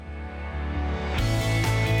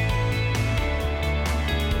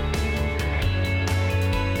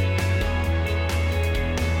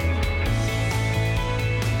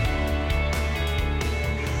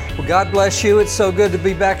God bless you. It's so good to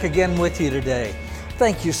be back again with you today.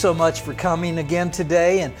 Thank you so much for coming again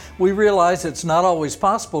today. And we realize it's not always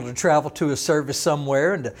possible to travel to a service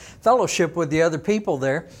somewhere and to fellowship with the other people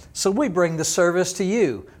there. So we bring the service to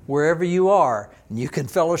you wherever you are. And you can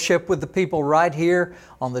fellowship with the people right here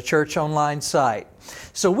on the Church Online site.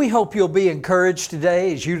 So we hope you'll be encouraged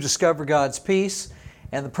today as you discover God's peace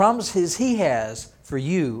and the promises He has for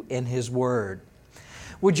you in His Word.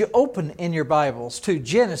 Would you open in your Bibles to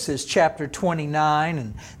Genesis chapter 29,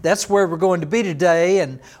 and that's where we're going to be today,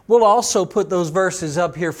 and we'll also put those verses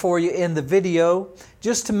up here for you in the video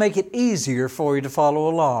just to make it easier for you to follow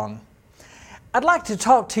along. I'd like to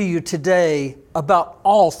talk to you today about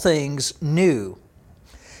all things new.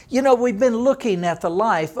 You know, we've been looking at the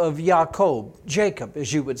life of Jacob,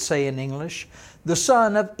 as you would say in English, the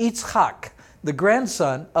son of Yitzchak, the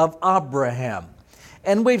grandson of Abraham.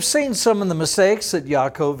 And we've seen some of the mistakes that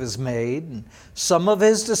Yaakov has made and some of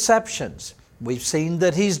his deceptions. We've seen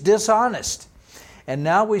that he's dishonest. And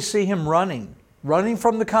now we see him running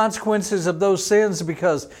from the consequences of those sins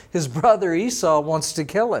because his brother Esau wants to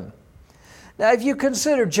kill him. Now, if you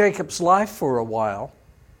consider Jacob's life for a while,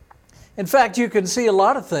 in fact, you can see a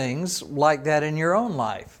lot of things like that in your own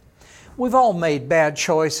life. We've all made bad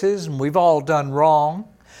choices and we've all done wrong.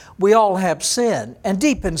 We all have sin, and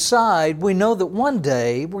deep inside, we know that one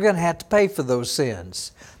day we're going to have to pay for those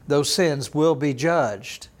sins. Those sins will be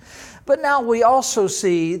judged. But now we also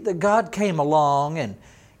see that God came along and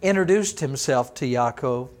introduced Himself to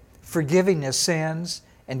Yaakov, forgiving his sins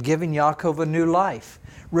and giving Yaakov a new life,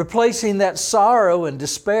 replacing that sorrow and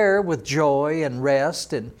despair with joy and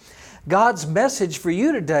rest. And God's message for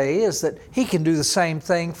you today is that He can do the same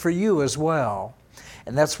thing for you as well.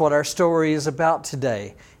 And that's what our story is about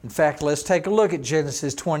today. In fact, let's take a look at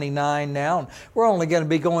Genesis 29 now. And we're only going to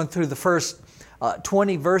be going through the first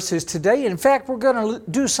 20 verses today. In fact, we're going to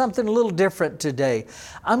do something a little different today.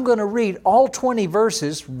 I'm going to read all 20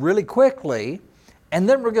 verses really quickly, and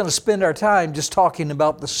then we're going to spend our time just talking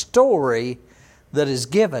about the story that is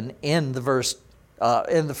given in the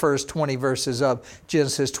first 20 verses of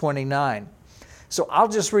Genesis 29. So I'll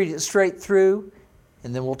just read it straight through,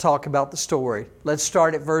 and then we'll talk about the story. Let's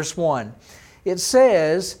start at verse 1. It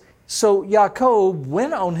says, "So Yaakov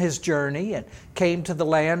went on his journey and came to the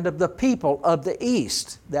land of the people of the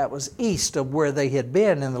east." That was east of where they had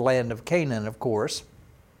been in the land of Canaan, of course.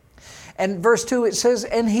 And verse 2, it says,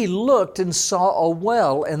 "And he looked and saw a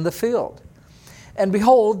well in the field. And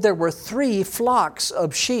behold, there were 3 flocks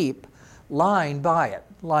of sheep lying by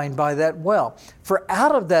that well. For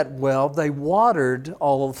out of that well they watered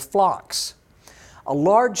all of the flocks. A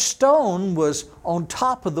large stone was on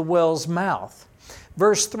top of the well's mouth."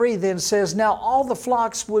 Verse 3 then says, "Now all the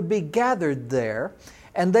flocks would be gathered there,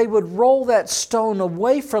 and they would roll that stone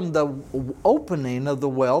away from the opening of the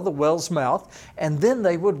well's mouth, and then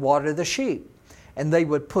they would water the sheep. And they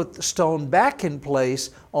would put the stone back in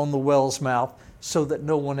place on the well's mouth so that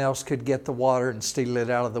no one else could get the water and steal it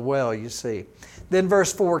out of the well," you see. Then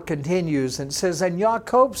verse 4 continues and says, "And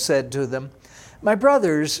Yaakov said to them, 'My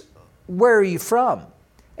brothers, where are you from?'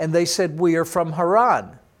 And they said, 'We are from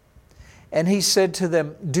Haran.' And he said to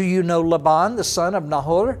them, 'Do you know Laban, the son of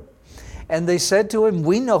Nahor?' And they said to him,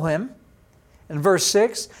 'We know him.' And verse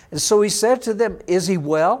 6, and so he said to them, 'Is he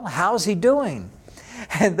well? How's he doing?'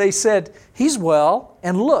 And they said, 'He's well.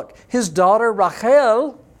 And look, his daughter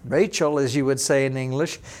Rachel, as you would say in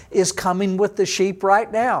English, is coming with the sheep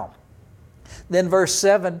right now.' Then verse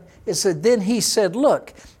 7, it said, then he said,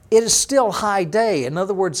 'Look, it is still high day.'" In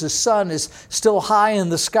other words, the sun is still high in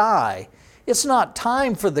the sky. "It's not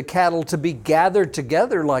time for the cattle to be gathered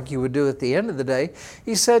together like you would do at the end of the day."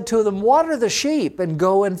 He said to them, "Water the sheep and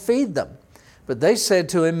go and feed them." But they said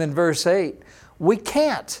to him in verse 8, "We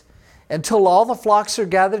can't until all the flocks are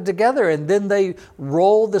gathered together, and then they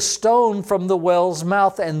roll the stone from the well's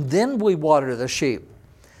mouth, and then we water the sheep."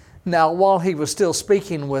 Now while he was still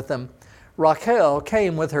speaking with them, Rachel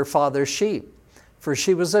came with her father's sheep, for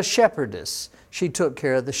she was a shepherdess. She took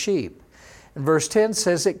care of the sheep. And verse 10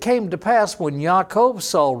 says, "It came to pass when Yaakov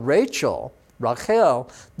saw Rachel,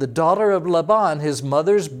 the daughter of Laban, his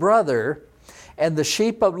mother's brother, and the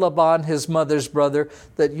sheep of Laban, his mother's brother,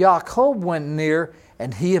 that Yaakov went near,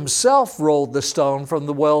 and he himself rolled the stone from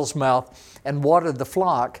the well's mouth and watered the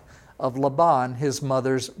flock of Laban, his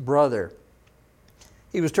mother's brother."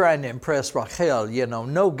 He was trying to impress Rachel. You know,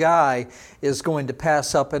 no guy is going to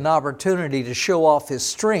pass up an opportunity to show off his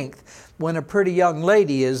strength when a pretty young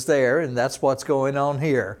lady is there, and that's what's going on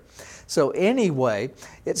here. So anyway,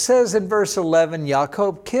 it says in verse 11,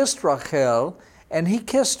 Yaakov kissed Rachel And he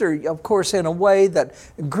kissed her, of course, in a way that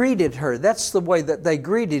greeted her. That's the way that they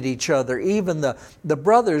greeted each other. Even the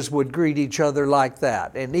brothers would greet each other like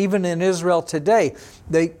that. And even in Israel today,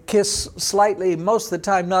 they kiss slightly, most of the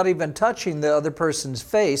time not even touching the other person's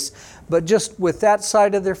face, but just with that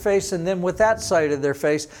side of their face and then with that side of their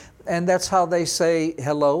face. And that's how they say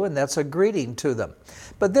hello, and that's a greeting to them.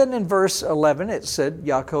 But then in verse 11 it said,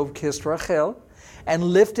 Yaakov kissed Rachel and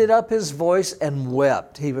lifted up his voice and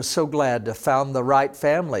wept. He was so glad to found the right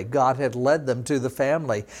family. God had led them to the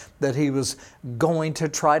family that he was going to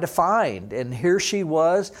try to find. And here she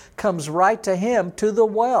was, comes right to him to the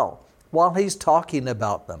well while he's talking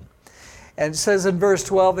about them. And it says in verse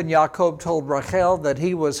 12, and Yaakov told Rachel that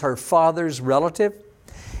he was her father's relative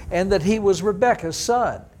and that he was Rebekah's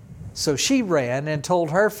son. So she ran and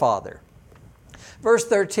told her father. Verse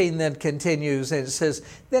 13 then continues, and it says,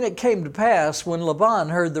 then it came to pass when Laban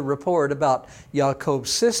heard the report about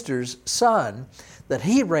Yaakov's sister's son, that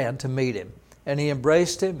he ran to meet him, and he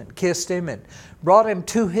embraced him and kissed him and brought him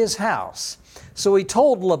to his house. So he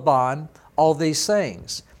told Laban all these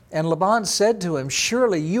things. And Laban said to him,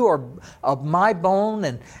 surely you are of my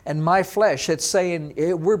bone and my flesh. It's saying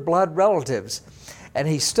we're blood relatives. And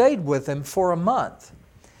he stayed with him for a month.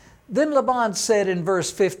 Then Laban said in verse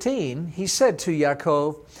 15, he said to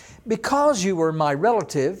Yaakov, because you were my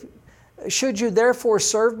relative, should you therefore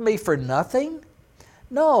serve me for nothing?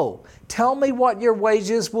 No, tell me what your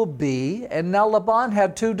wages will be. And now Laban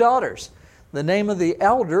had 2 daughters. The name of the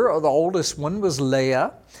elder, or the oldest one, was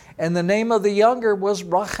Leah, and the name of the younger was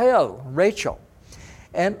Rachel.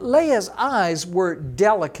 And Leah's eyes were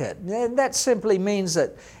delicate. And that simply means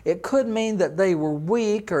that it could mean that they were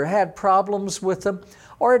weak or had problems with them,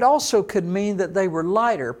 or it also could mean that they were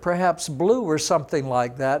lighter, perhaps blue or something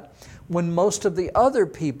like that, when most of the other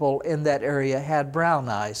people in that area had brown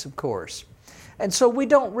eyes, of course. And so we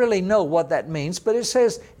don't really know what that means, but it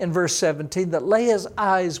says in verse 17 that Leah's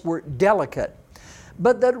eyes were delicate,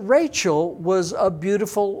 but that Rachel was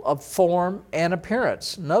beautiful of form and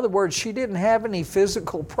appearance. In other words, she didn't have any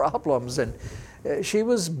physical problems, and she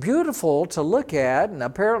was beautiful to look at, and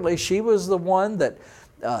apparently she was the one that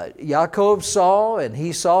Yaakov saw, and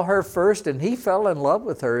he saw her first, and he fell in love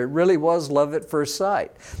with her. It really was love at first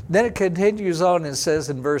sight. Then it continues on and says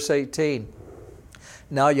in verse 18,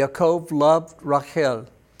 now Yaakov loved Rachel,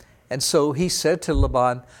 and so he said to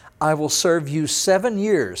Laban, I will serve you 7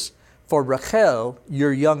 years for Rachel,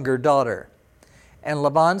 your younger daughter. And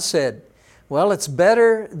Laban said, well, it's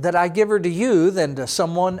better that I give her to you than to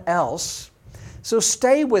someone else, so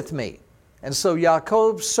stay with me. And so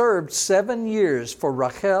Yaakov served 7 years for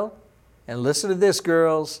Rachel. And listen to this,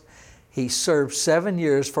 girls. He served 7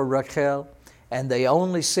 years for Rachel, and they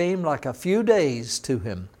only seemed like a few days to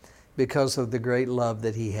him because of the great love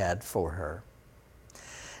that he had for her.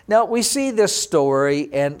 Now, we see this story,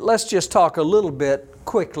 and let's just talk a little bit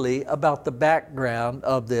quickly about the background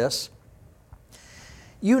of this.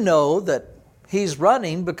 You know that he's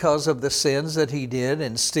running because of the sins that he did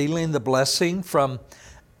in stealing the blessing from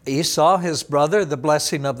Esau, his brother, the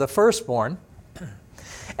blessing of the firstborn.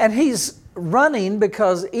 And he's running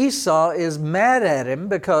because Esau is mad at him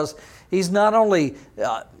because he's not only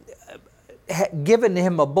given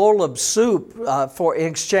him a bowl of soup in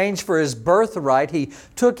exchange for his birthright, he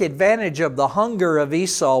took advantage of the hunger of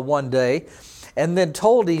Esau one day and then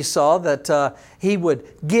told Esau that he would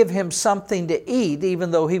give him something to eat even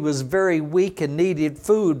though he was very weak and needed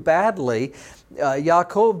food badly.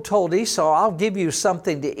 Yaakov told Esau, I'll give you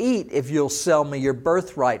something to eat if you'll sell me your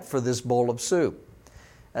birthright for this bowl of soup.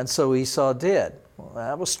 And so Esau did. Well,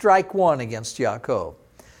 that was strike one against Yaakov.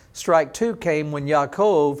 Strike two came when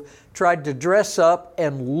Yaakov tried to dress up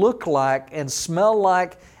and look like and smell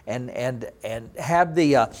like and have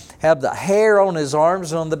the hair on his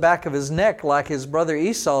arms and on the back of his neck like his brother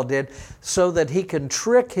Esau did, so that he can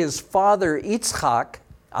trick his father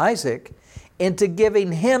Isaac, into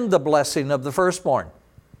giving him the blessing of the firstborn.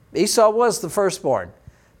 Esau was the firstborn,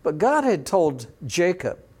 but God had told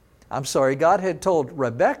Rebekah,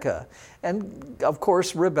 and of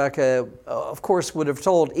course Rebekah would have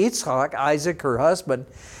told Isaac, her husband,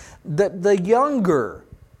 that the younger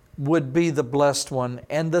would be the blessed one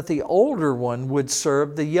and that the older one would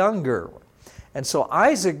serve the younger. And so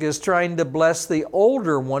Isaac is trying to bless the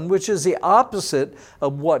older one, which is the opposite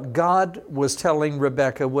of what God was telling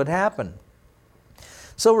Rebekah would happen.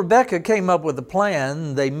 So Rebekah came up with a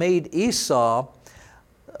plan. They made Jacob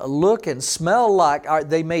look and smell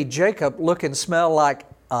like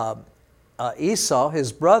Esau,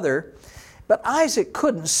 his brother. But Isaac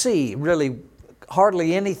couldn't see really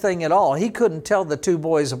hardly anything at all. He couldn't tell the two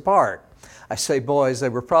boys apart. I say boys, they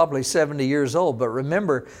were probably 70 years old, but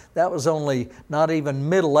remember, that was only not even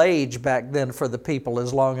middle age back then for the people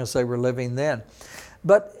as long as they were living then.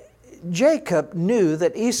 But Jacob knew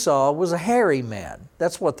that Esau was a hairy man.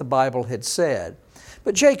 That's what the Bible had said.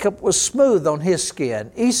 But Jacob was smooth on his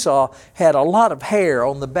skin. Esau had a lot of hair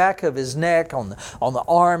on the back of his neck, on the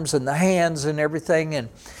arms and the hands and everything. And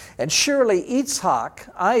surely Yitzhak,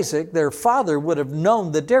 Isaac, their father, would have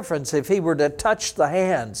known the difference if he were to touch the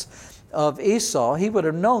hands of Esau. He would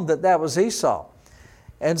have known that that was Esau.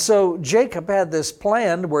 And so Jacob had this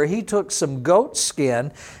plan where he took some goat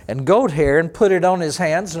skin and goat hair and put it on his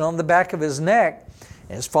hands and on the back of his neck.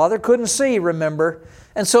 And his father couldn't see, remember.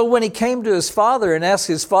 And so when he came to his father and asked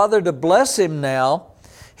his father to bless him now,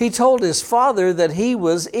 he told his father that he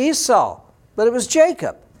was Esau, but it was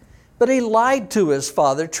Jacob. But he lied to his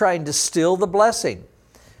father, trying to steal the blessing.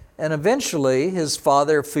 And eventually his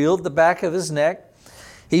father felt the back of his neck.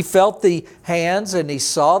 He felt the hands and he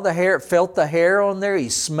saw the hair, felt the hair on there. He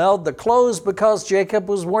smelled the clothes because Jacob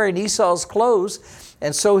was wearing Esau's clothes.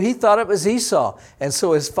 And so he thought it was Esau. And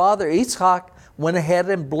so his father, Yitzhak, went ahead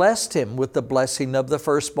and blessed him with the blessing of the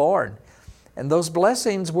firstborn. And those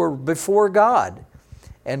blessings were before God.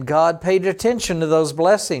 And God paid attention to those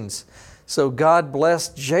blessings. So God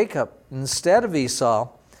blessed Jacob instead of Esau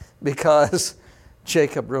because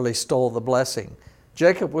Jacob really stole the blessing.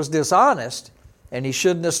 Jacob was dishonest, and he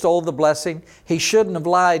shouldn't have stole the blessing. He shouldn't have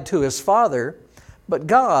lied to his father, but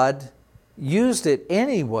God used it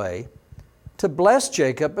anyway to bless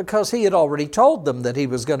Jacob because he had already told them that he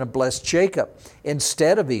was going to bless Jacob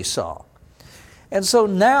instead of Esau. And so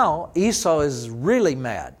now Esau is really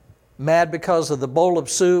mad. Mad because of the bowl of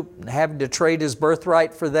soup and having to trade his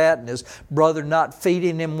birthright for that and his brother not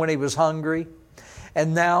feeding him when he was hungry.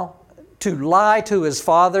 And now to lie to his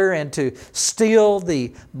father and to steal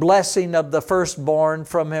the blessing of the firstborn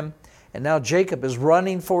from him. And now Jacob is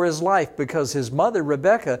running for his life because his mother,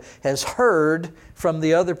 Rebekah, has heard from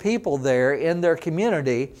the other people there in their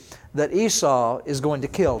community that Esau is going to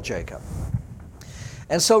kill Jacob.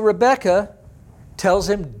 And so Rebekah tells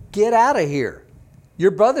him, get out of here.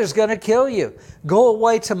 Your brother's going to kill you. Go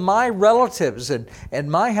away to my relatives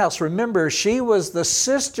and my house. Remember, she was the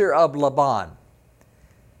sister of Laban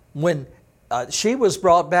when she was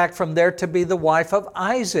brought back from there to be the wife of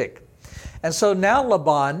Isaac. And so now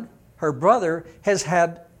Laban, her brother, has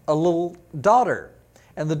had a little daughter.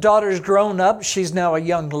 And the daughter's grown up. She's now a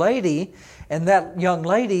young lady. And that young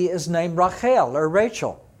lady is named Rachel or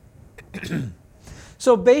Rachel.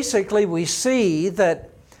 So basically we see that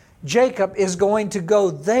Jacob is going to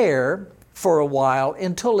go there for a while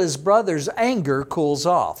until his brother's anger cools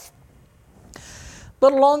off.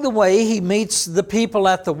 But along the way, he meets the people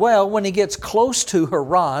at the well. When he gets close to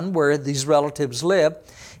Haran, where these relatives live,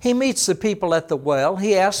 he meets the people at the well.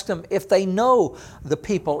 He asks them if they know the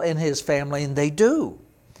people in his family, and they do.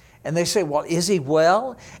 And they say, well, is he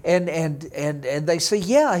well? And they say,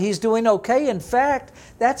 yeah, he's doing okay. In fact,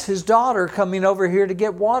 that's his daughter coming over here to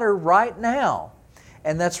get water right now.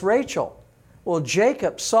 And that's Rachel. Well,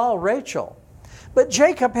 Jacob saw Rachel. But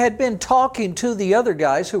Jacob had been talking to the other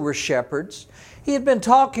guys who were shepherds. He had been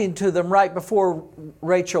talking to them right before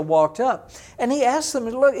Rachel walked up. And he asked them,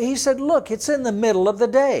 he said, look, it's in the middle of the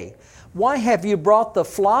day. Why have you brought the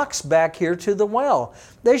flocks back here to the well?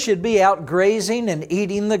 They should be out grazing and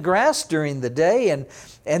eating the grass during the day.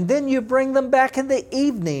 And then you bring them back in the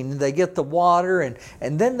evening. They get the water and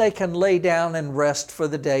then they can lay down and rest for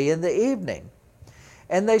the day in the evening.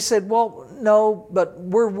 And they said, well, no, but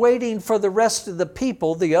we're waiting for the rest of the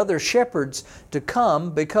people, the other shepherds, to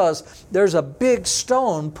come because there's a big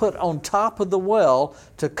stone put on top of the well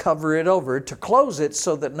to cover it over, to close it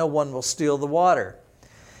so that no one will steal the water.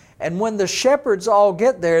 And when the shepherds all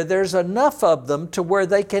get there, there's enough of them to where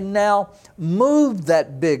they can now move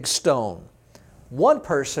that big stone. One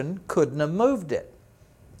person couldn't have moved it.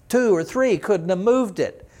 2 or 3 couldn't have moved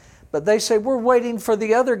it. But they say, we're waiting for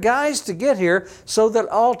the other guys to get here so that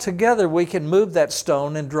all together we can move that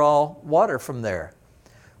stone and draw water from there.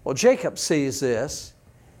 Well, Jacob sees this,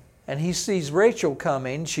 and he sees Rachel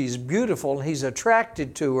coming. She's beautiful, and he's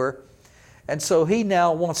attracted to her. And so he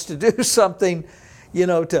now wants to do something,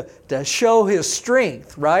 to show his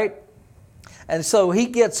strength, right? And so he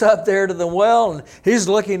gets up there to the well and he's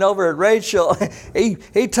looking over at Rachel. He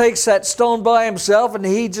takes that stone by himself and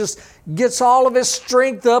he just gets all of his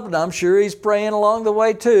strength up. And I'm sure he's praying along the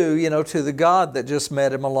way too, to the God that just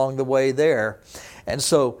met him along the way there. And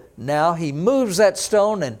so now he moves that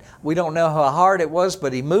stone, and we don't know how hard it was,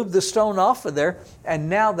 but he moved the stone off of there, and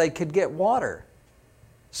now they could get water.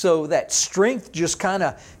 So that strength just kind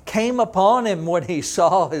of came upon him when he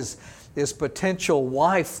saw his his potential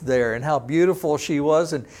wife there and how beautiful she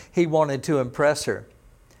was, and he wanted to impress her.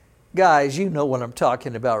 Guys, you know what I'm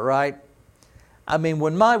talking about, right? I mean,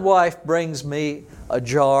 when my wife brings me a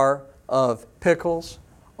jar of pickles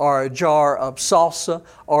or a jar of salsa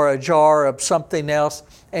or a jar of something else,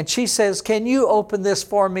 and she says, "Can you open this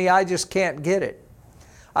for me? I just can't get it."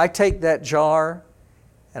 I take that jar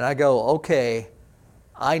and I go, okay,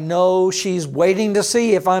 I know she's waiting to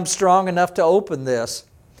see if I'm strong enough to open this,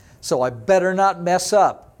 so I better not mess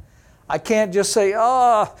up. I can't just say,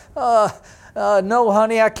 no,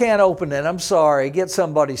 honey, I can't open it. I'm sorry. Get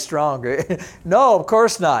somebody stronger. No, of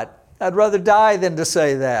course not. I'd rather die than to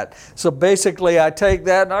say that. So basically, I take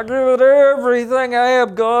that and I give it everything I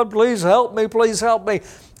have. God, please help me. Please help me.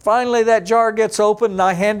 Finally, that jar gets open and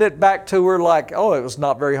I hand it back to her like, oh, it was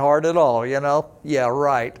not very hard at all, you know? Yeah,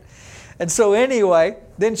 right. And so anyway,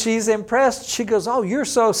 then she's impressed. She goes, "Oh, you're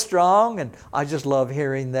so strong." And I just love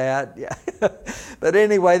hearing that. Yeah. But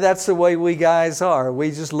anyway, that's the way we guys are.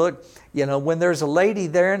 We just look, you know, when there's a lady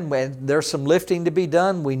there and when there's some lifting to be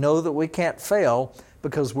done, we know that we can't fail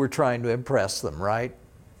because we're trying to impress them, right?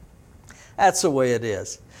 That's the way it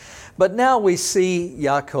is. But now we see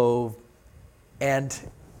Yaakov, and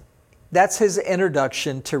that's his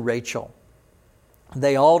introduction to Rachel.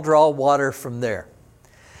 They all draw water from there.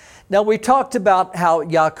 Now we talked about how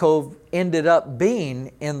Yaakov ended up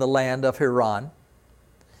being in the land of Haran.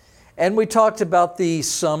 And we talked about the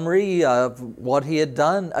summary of what he had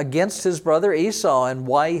done against his brother Esau and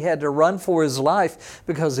why he had to run for his life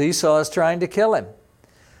because Esau is trying to kill him.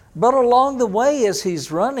 But along the way as he's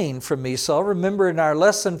running from Esau, remember in our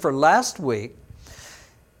lesson for last week,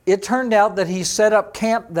 it turned out that he set up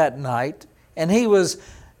camp that night and he was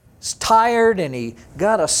tired and he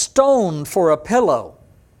got a stone for a pillow.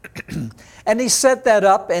 And he set that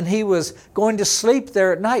up and he was going to sleep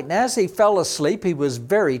there at night. And as he fell asleep, he was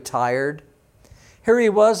very tired. Here he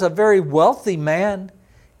was, a very wealthy man,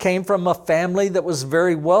 came from a family that was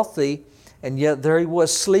very wealthy, and yet there he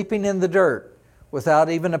was sleeping in the dirt without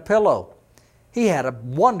even a pillow. He had a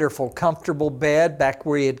wonderful, comfortable bed back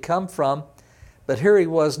where he had come from, but here he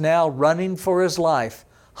was now running for his life,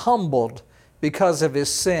 humbled because of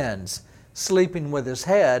his sins, sleeping with his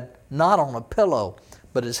head not on a pillow,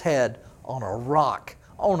 but his head on a rock,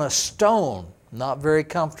 on a stone, not very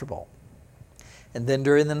comfortable. And then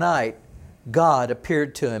during the night, God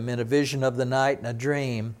appeared to him in a vision of the night and a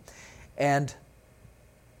dream and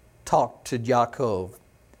talked to Yaakov.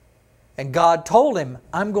 And God told him,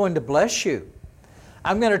 "I'm going to bless you.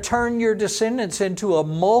 I'm going to turn your descendants into a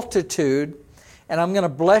multitude, and I'm going to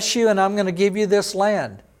bless you, and I'm going to give you this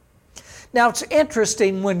land." Now it's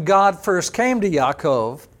interesting, when God first came to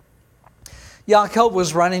Yaakov, Yaakov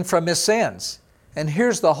was running from his sins. And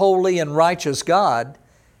here's the holy and righteous God,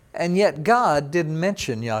 and yet God didn't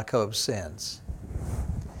mention Yaakov's sins.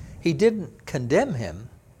 He didn't condemn him.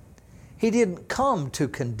 He didn't come to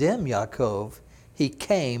condemn Yaakov. He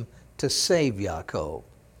came to save Yaakov.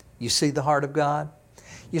 You see the heart of God?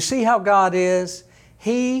 You see how God is?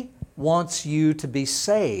 He wants you to be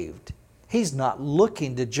saved. He's not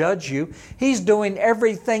looking to judge you. He's doing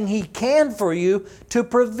everything He can for you to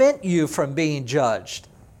prevent you from being judged.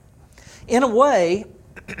 In a way,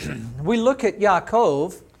 we look at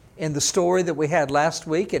Yaakov in the story that we had last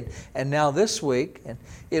week and now this week, and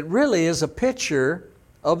it really is a picture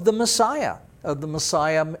of the Messiah,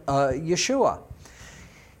 Yeshua.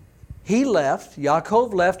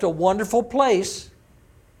 Yaakov left a wonderful place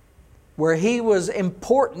where he was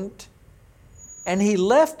important, and he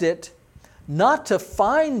left it not to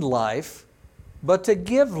find life, but to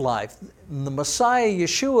give life. The Messiah,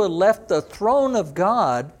 Yeshua, left the throne of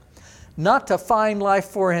God not to find life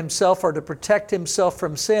for himself or to protect himself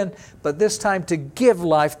from sin, but this time to give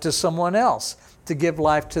life to someone else, to give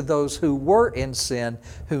life to those who were in sin,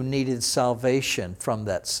 who needed salvation from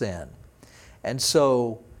that sin. And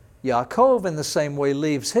so Yaakov in the same way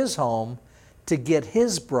leaves his home to get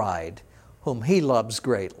his bride, whom he loves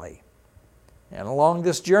greatly. And along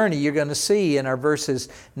this journey, you're going to see in our verses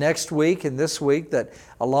next week and this week that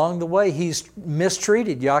along the way he's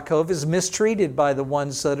mistreated. Yaakov is mistreated by the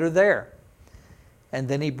ones that are there. And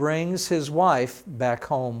then he brings his wife back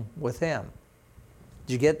home with him.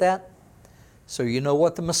 Did you get that? So you know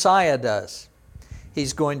what the Messiah does.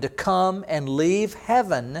 He's going to come and leave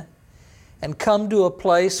heaven and come to a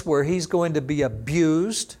place where he's going to be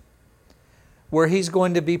abused, where he's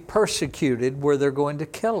going to be persecuted, where they're going to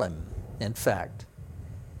kill him, in fact.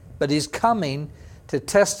 But he's coming to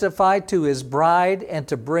testify to his bride and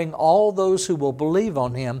to bring all those who will believe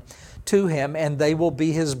on him to him, and they will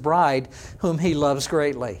be his bride whom he loves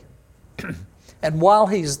greatly. And while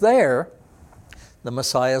he's there, The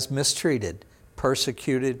Messiah is mistreated,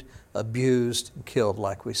 persecuted, abused, and killed,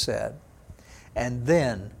 like we said. And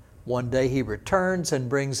then one day he returns and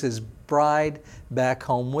brings his bride back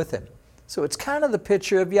home with him. So it's kind of the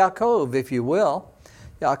picture of Yaakov, if you will.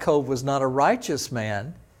 Yaakov was not a righteous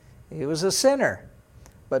man. He was a sinner.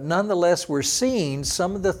 But nonetheless, we're seeing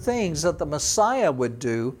some of the things that the Messiah would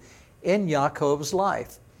do in Yaakov's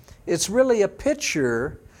life. It's really a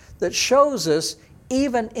picture that shows us,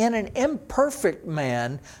 even in an imperfect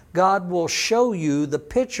man, God will show you the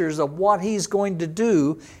pictures of what He's going to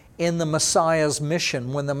do in the Messiah's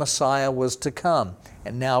mission when the Messiah was to come.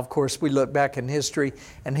 And now, of course, we look back in history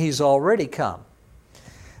and He's already come.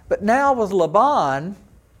 But now with Laban,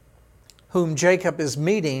 whom Jacob is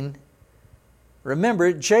meeting,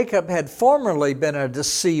 remember, Jacob had formerly been a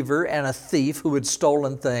deceiver and a thief who had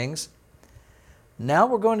stolen things. Now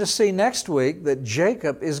we're going to see next week that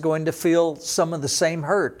Jacob is going to feel some of the same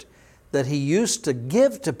hurt that he used to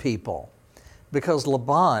give to people, because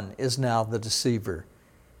Laban is now the deceiver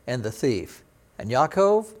and the thief. And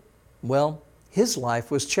Yaakov, well, his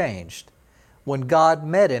life was changed when God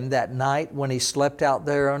met him that night when he slept out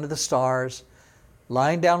there under the stars,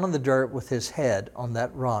 lying down on the dirt with his head on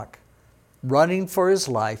that rock. Running for his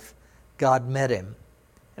life, God met him.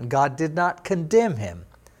 And God did not condemn him.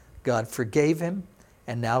 God forgave him,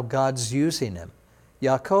 and now God's using him.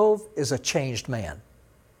 Yaakov is a changed man.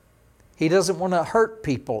 He doesn't want to hurt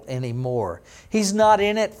people anymore. He's not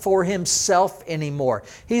in it for himself anymore.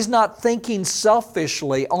 He's not thinking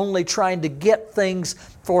selfishly, only trying to get things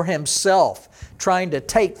for himself, trying to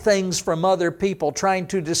take things from other people, trying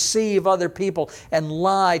to deceive other people and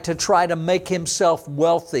lie to try to make himself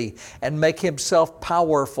wealthy and make himself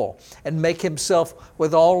powerful and make himself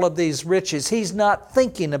with all of these riches. He's not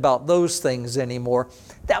thinking about those things anymore.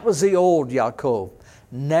 That was the old Yaakov.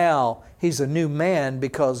 Now he's a new man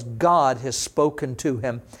because God has spoken to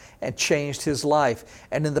him and changed his life.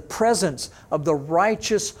 And in the presence of the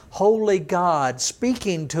righteous, holy God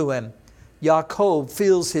speaking to him, Yaakov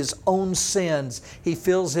feels his own sins. He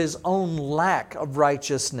feels his own lack of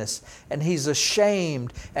righteousness. And he's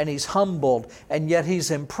ashamed and he's humbled. And yet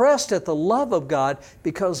he's impressed at the love of God,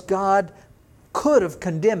 because God could have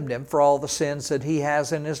condemned him for all the sins that he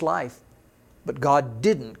has in his life. But God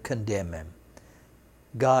didn't condemn him.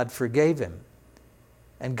 God forgave him.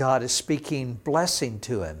 And God is speaking blessing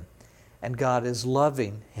to him. And God is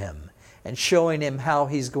loving him and showing him how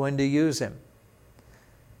He's going to use him.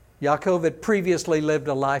 Yaakov had previously lived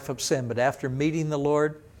a life of sin, but after meeting the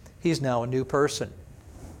Lord, he's now a new person.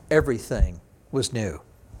 Everything was new.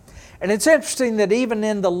 And it's interesting that even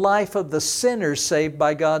in the life of the sinners saved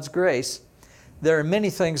by God's grace, there are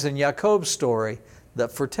many things in Yaakov's story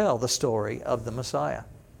that foretell the story of the Messiah.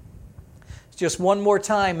 Just one more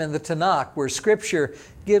time in the Tanakh where Scripture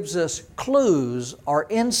gives us clues or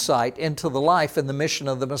insight into the life and the mission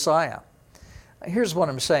of the Messiah. Here's what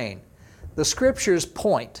I'm saying. The Scriptures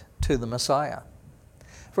point to the Messiah.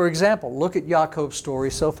 For example, look at Yaakov's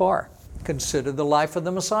story so far. Consider the life of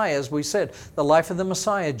the Messiah, as we said, the life of the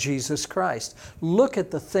Messiah, Jesus Christ. Look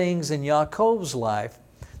at the things in Yaakov's life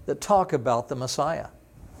that talk about the Messiah.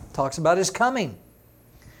 It talks about His coming.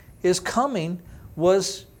 His coming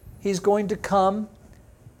was He's going to come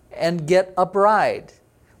and get a bride.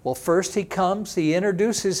 Well, first He comes, He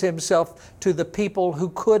introduces Himself to the people who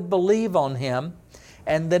could believe on Him,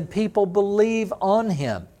 and then people believe on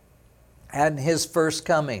Him and His first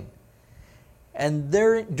coming. And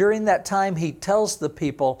during that time, He tells the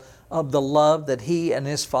people of the love that He and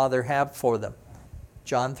His Father have for them.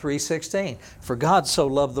 John 3:16, "For God so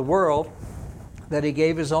loved the world that He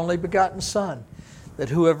gave His only begotten Son, that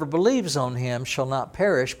whoever believes on Him shall not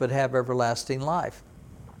perish but have everlasting life."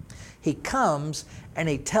 He comes and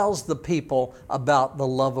He tells the people about the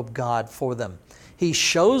love of God for them. He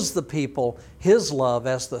shows the people His love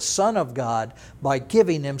as the Son of God by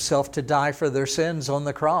giving Himself to die for their sins on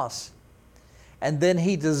the cross. And then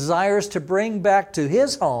He desires to bring back to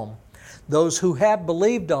His home those who have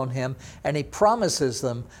believed on Him, and He promises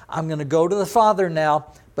them, "I'm going to go to the Father now,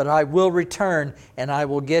 but I will return and I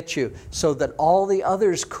will get you," so that all the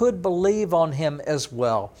others could believe on Him as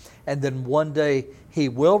well. And then one day He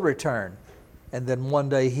will return. And then one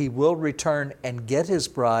day He will return and get His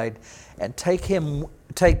bride and take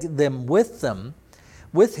them with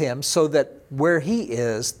Him, so that where He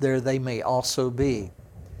is, there they may also be.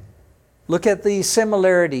 Look at the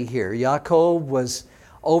similarity here. Yaakov was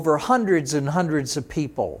over hundreds and hundreds of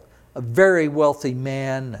people, a very wealthy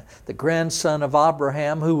man, the grandson of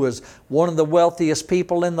Abraham, who was one of the wealthiest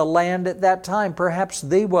people in the land at that time, perhaps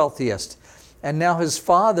the wealthiest. And now his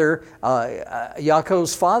father,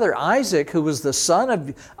 Yaakov's father, Isaac, who was the son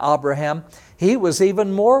of Abraham, he was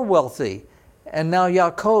even more wealthy. And now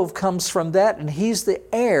Yaakov comes from that, and he's the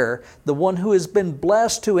heir, the one who has been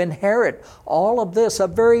blessed to inherit all of this, a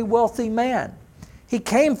very wealthy man. He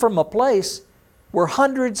came from a place where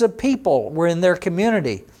hundreds of people were in their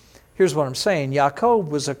community. Here's what I'm saying. Yaakov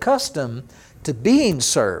was accustomed to being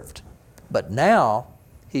served, but now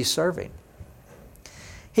he's serving.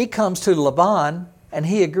 He comes to Laban and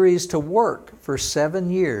he agrees to work for 7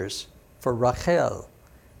 years for Rachel,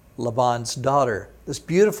 Laban's daughter, this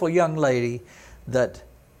beautiful young lady that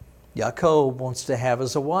Yaakov wants to have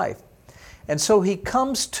as a wife. And so he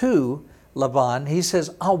comes to Laban. He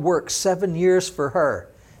says, I'll work 7 years for her.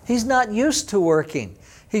 He's not used to working.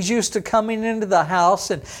 He's used to coming into the house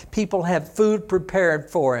and people have food prepared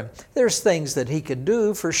for him. There's things that he can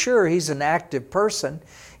do for sure. He's an active person.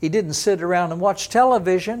 He didn't sit around and watch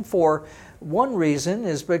television. For one reason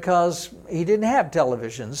is because he didn't have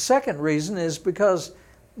television. The second reason is because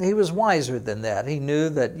he was wiser than that. He knew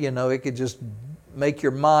that, it could just make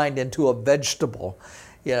your mind into a vegetable.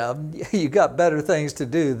 You got better things to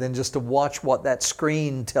do than just to watch what that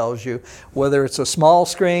screen tells you, whether it's a small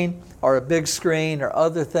screen or a big screen or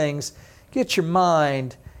other things. Get your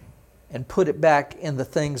mind and put it back in the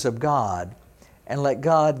things of God and let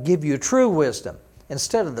God give you true wisdom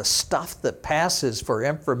instead of the stuff that passes for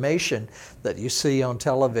information that you see on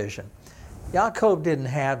television. Yaakov didn't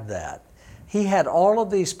have that. He had all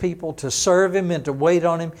of these people to serve him and to wait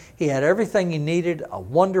on him. He had everything he needed, a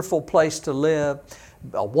wonderful place to live,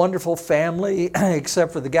 a wonderful family,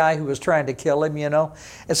 except for the guy who was trying to kill him,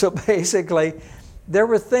 And so basically, there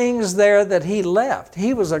were things there that he left.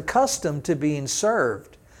 He was accustomed to being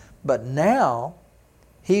served, but now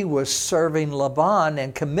he was serving Laban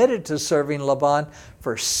and committed to serving Laban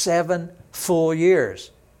for 7 full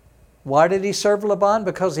years. Why did he serve Laban?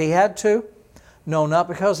 Because he had to? No, not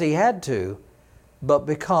because he had to, but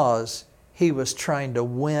because he was trying to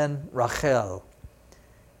win Rachel.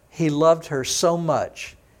 He loved her so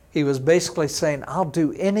much. He was basically saying, I'll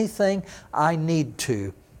do anything I need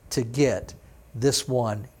to get this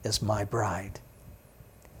one as my bride.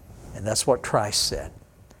 And that's what Christ said.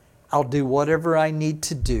 I'll do whatever I need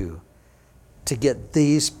to do to get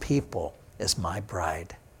these people as my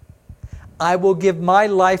bride. I will give my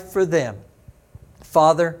life for them.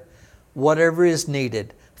 Father, whatever is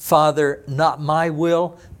needed. Father, not my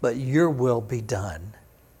will, but your will be done.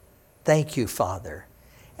 Thank you, Father.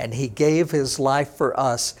 And he gave his life for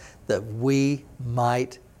us that we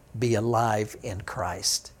might be alive in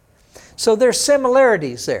Christ. So there's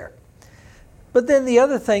similarities there. But then the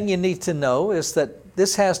other thing you need to know is that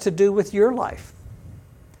this has to do with your life.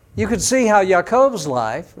 You can see how Yaakov's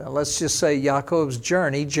life, let's just say Yaakov's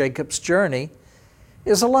journey, Jacob's journey,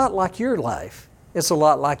 is a lot like your life. It's a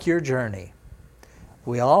lot like your journey.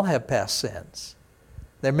 We all have past sins.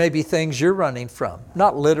 There may be things you're running from.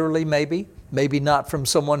 Not literally, maybe not from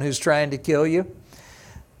someone who's trying to kill you.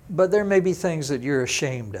 But there may be things that you're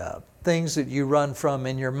ashamed of, things that you run from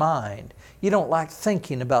in your mind. You don't like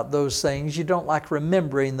thinking about those things. You don't like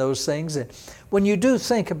remembering those things. And when you do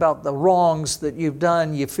think about the wrongs that you've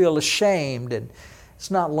done, you feel ashamed. And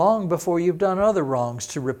it's not long before you've done other wrongs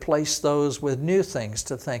to replace those with new things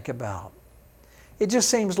to think about. It just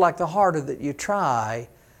seems like the harder that you try,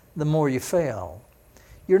 the more you fail.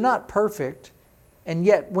 You're not perfect. And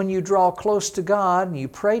yet when you draw close to God and you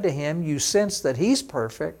pray to Him, you sense that He's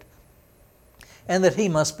perfect and that He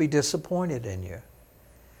must be disappointed in you.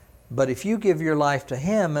 But if you give your life to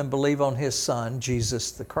Him and believe on His Son,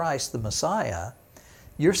 Jesus the Christ, the Messiah,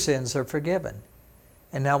 your sins are forgiven.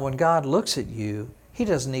 And now when God looks at you, He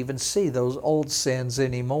doesn't even see those old sins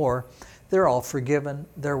anymore. They're all forgiven.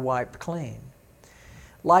 They're wiped clean.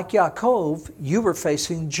 Like Yaakov, you were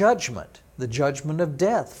facing judgment, the judgment of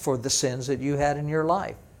death for the sins that you had in your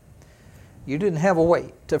life. You didn't have a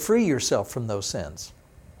way to free yourself from those sins.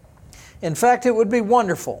 In fact, it would be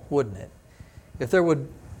wonderful, wouldn't it, if there would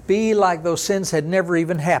be like those sins had never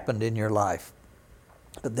even happened in your life.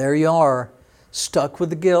 But there you are, stuck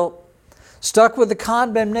with the guilt, stuck with the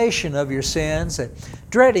condemnation of your sins, and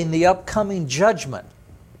dreading the upcoming judgment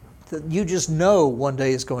that you just know one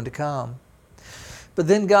day is going to come. But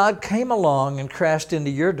then God came along and crashed into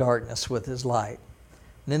your darkness with His light.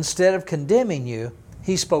 And instead of condemning you,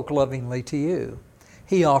 He spoke lovingly to you.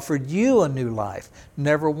 He offered you a new life,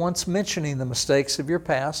 never once mentioning the mistakes of your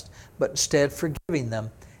past, but instead forgiving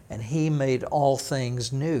them. And He made all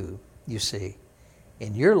things new, you see.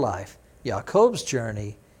 In your life, Yaakov's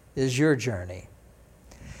journey is your journey.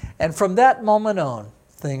 And from that moment on,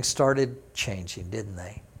 things started changing, didn't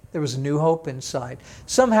they? There was a new hope inside.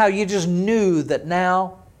 Somehow you just knew that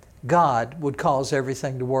now God would cause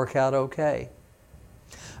everything to work out okay.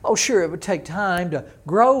 Oh, sure, it would take time to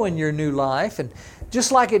grow in your new life. And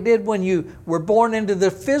just like it did when you were born into the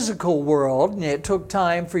physical world, and it took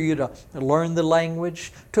time for you to learn the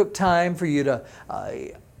language, took time for you to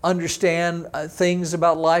understand things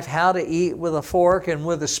about life, how to eat with a fork and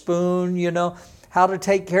with a spoon, how to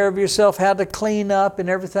take care of yourself, how to clean up and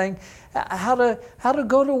everything, how to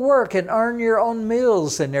go to work and earn your own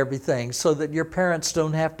meals and everything so that your parents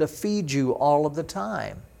don't have to feed you all of the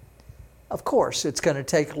time. Of course, it's going to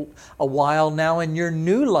take a while now in your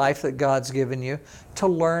new life that God's given you to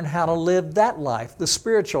learn how to live that life, the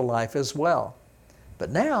spiritual life as well. But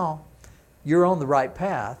now you're on the right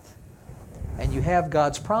path and you have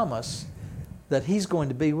God's promise that He's going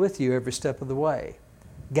to be with you every step of the way,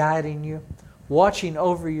 guiding you, watching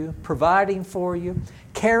over you, providing for you,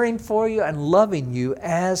 caring for you, and loving you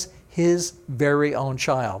as His very own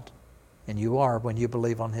child. And you are when you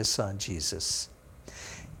believe on His Son, Jesus.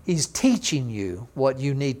 He's teaching you what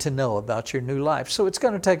you need to know about your new life. So it's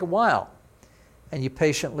going to take a while. And you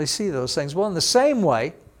patiently see those things. Well, in the same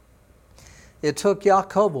way, it took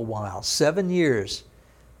Yaakov a while, 7 years,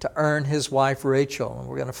 to earn his wife Rachel. And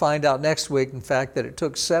we're going to find out next week, in fact, that it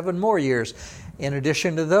took 7 more years in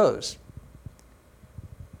addition to those.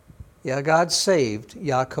 Yeah, God saved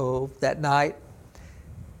Yaakov that night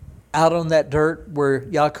out on that dirt where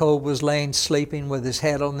Yaakov was laying sleeping with his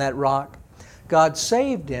head on that rock. God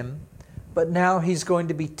saved him, but now He's going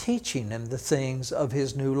to be teaching him the things of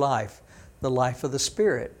his new life, the life of the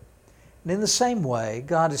Spirit. And in the same way,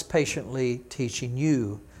 God is patiently teaching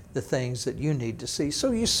you the things that you need to see.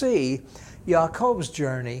 So you see, Yaakov's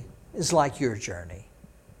journey is like your journey.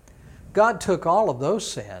 God took all of those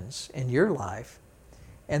sins in your life,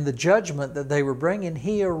 and the judgment that they were bringing,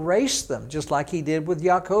 He erased them, just like He did with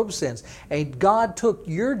Yaakov's sins. And God took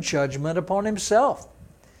your judgment upon Himself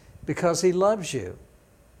because He loves you.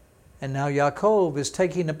 And now Yaakov is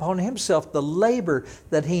taking upon himself the labor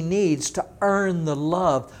that he needs to earn the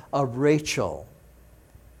love of Rachel.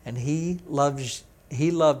 And he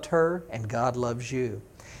loved her, and God loves you.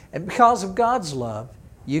 And because of God's love,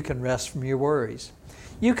 you can rest from your worries.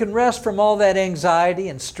 You can rest from all that anxiety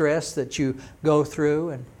and stress that you go through.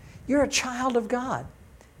 And you're a child of God.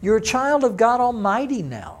 You're a child of God Almighty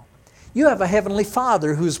now. You have a Heavenly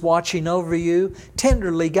Father who's watching over you,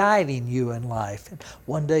 tenderly guiding you in life. And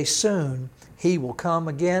one day soon, He will come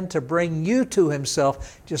again to bring you to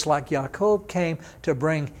Himself, just like Yaakov came to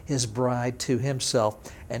bring his bride to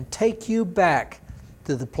Himself, and take you back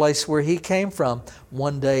to the place where he came from.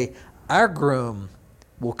 One day, our groom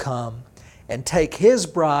will come and take his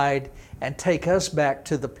bride and take us back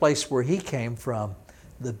to the place where he came from,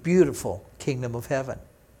 the beautiful kingdom of heaven,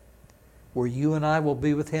 where you and I will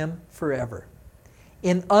be with Him forever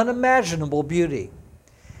in unimaginable beauty.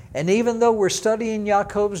 And even though we're studying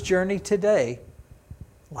Yaakov's journey today,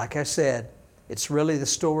 like I said, it's really the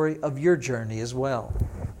story of your journey as well.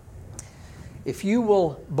 If you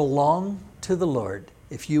will belong to the Lord,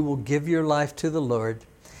 if you will give your life to the Lord,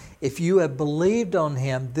 if you have believed on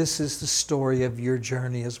Him, this is the story of your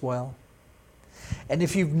journey as well. And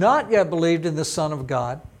if you've not yet believed in the Son of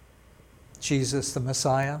God, Jesus the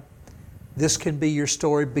Messiah, this can be your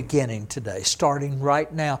story beginning today, starting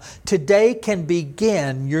right now. Today can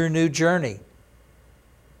begin your new journey,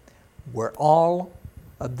 where all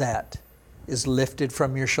of that is lifted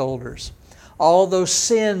from your shoulders. All those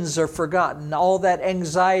sins are forgotten. All that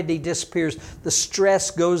anxiety disappears. The stress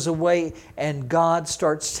goes away, and God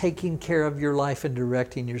starts taking care of your life and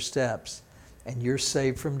directing your steps. And you're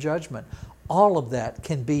saved from judgment. All of that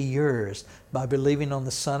can be yours by believing on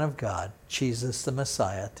the Son of God, Jesus the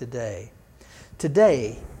Messiah, today.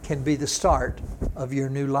 Today can be the start of your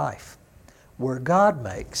new life, where God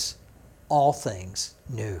makes all things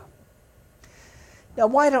new. Now,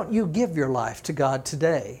 why don't you give your life to God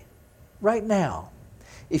today, right now?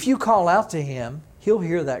 If you call out to Him, He'll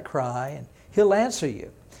hear that cry and He'll answer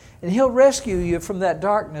you. And He'll rescue you from that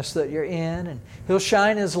darkness that you're in, and He'll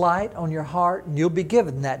shine His light on your heart, and you'll be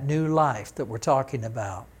given that new life that we're talking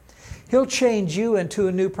about. He'll change you into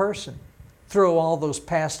a new person. Throw all those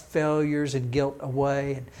past failures and guilt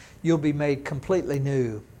away, and you'll be made completely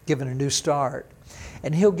new, given a new start.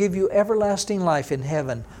 And He'll give you everlasting life in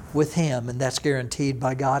heaven with Him, and that's guaranteed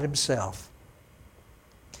by God Himself.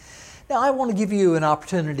 Now, I want to give you an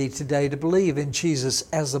opportunity today to believe in Jesus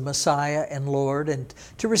as the Messiah and Lord, and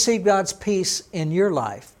to receive God's peace in your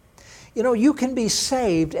life. You know, you can be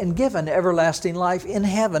saved and given everlasting life in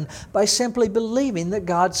heaven by simply believing that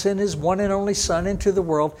God sent His one and only Son into the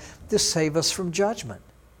world to save us from judgment.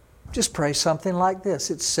 Just pray something like this.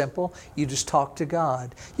 It's simple. You just talk to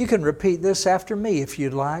God. You can repeat this after me if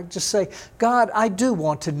you'd like. Just say, God, I do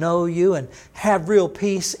want to know you and have real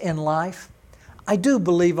peace in life. I do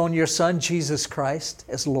believe on your Son, Jesus Christ,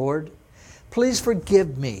 as Lord. Please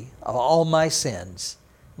forgive me of all my sins.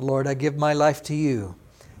 Lord, I give my life to you.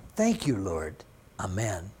 Thank you, Lord.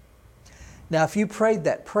 Amen. Now, if you prayed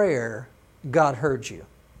that prayer, God heard you.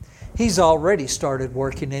 He's already started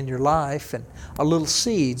working in your life, and a little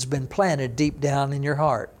seed's been planted deep down in your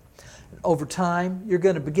heart. Over time, you're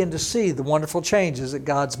going to begin to see the wonderful changes that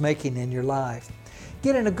God's making in your life.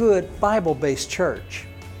 Get in a good Bible-based church.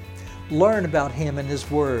 Learn about Him and His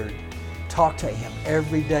Word. Talk to Him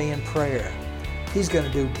every day in prayer. He's going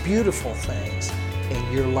to do beautiful things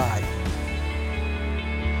in your life.